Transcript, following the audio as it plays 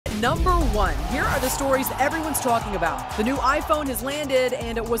number 1, here are the stories everyone's talking about. The new iPhone has landed,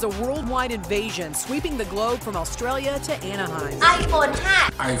 and it was a worldwide invasion, sweeping the globe from Australia to Anaheim. iPhone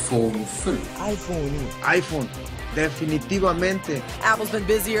hat. iPhone 3. iPhone. Definitivamente. Apple's been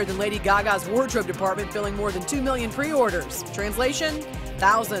busier than Lady Gaga's wardrobe department, filling more than 2 million pre-orders. Translation?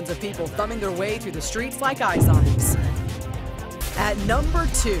 Thousands of people thumbing their way through the streets like iZombies. At number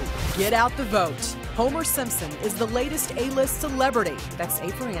 2, get out the vote. Homer Simpson is the latest A-list celebrity, that's A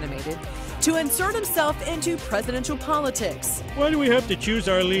for animated, to insert himself into presidential politics. Why do we have to choose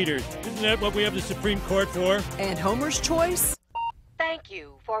our leaders? Isn't that what we have the Supreme Court for? And Homer's choice? Thank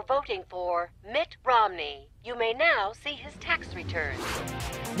you for voting for Mitt Romney. You may now see his tax returns.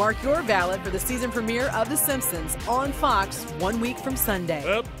 Mark your ballot for the season premiere of The Simpsons on Fox 1 week from Sunday.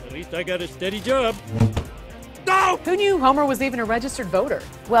 Well, at least I got a steady job. No! Who knew Homer was even a registered voter?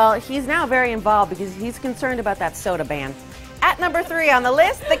 Well, he's now very involved because he's concerned about that soda ban. At number 3 on the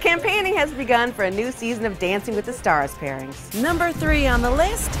list, the campaigning has begun for a new season of Dancing with the Stars pairings. Number 3 on the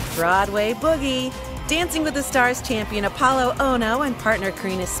list, Broadway Boogie. Dancing with the Stars champion Apollo Ono and partner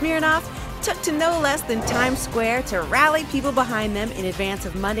Karina Smirnoff took to no less than Times Square to rally people behind them in advance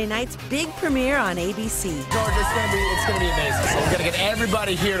of Monday night's big premiere on ABC. George, it's gonna be amazing. So we're gonna get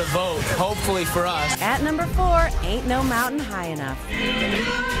everybody here to vote, hopefully for us. At number 4, Ain't No Mountain High Enough.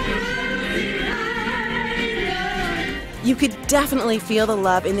 You could definitely feel the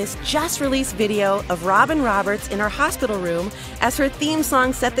love in this just-released video of Robin Roberts in her hospital room as her theme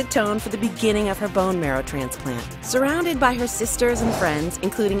song set the tone for the beginning of her bone marrow transplant. Surrounded by her sisters and friends,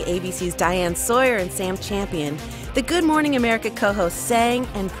 including ABC's Diane Sawyer and Sam Champion, the Good Morning America co-host sang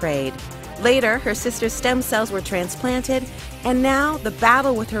and prayed. Later, her sister's stem cells were transplanted, and now the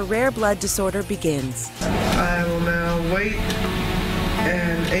battle with her rare blood disorder begins. I will now wait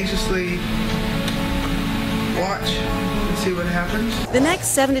and anxiously watch and see what happens. The next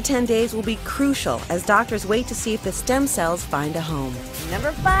 7 to 10 days will be crucial as doctors wait to see if the stem cells find a home.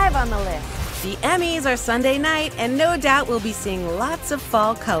 Number 5 on the list. The Emmys are Sunday night, and no doubt we'll be seeing lots of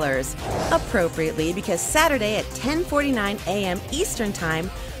fall colors. Appropriately, because Saturday at 10:49 a.m. Eastern Time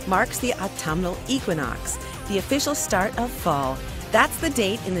marks the autumnal equinox, the official start of fall. That's the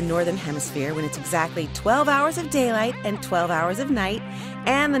date in the Northern Hemisphere when it's exactly 12 hours of daylight and 12 hours of night,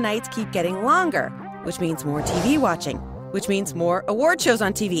 and the nights keep getting longer, which means more TV watching, which means more award shows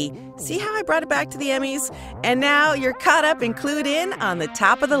on TV. See how I brought it back to the Emmys? And now you're caught up and clued in on the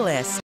top of the list.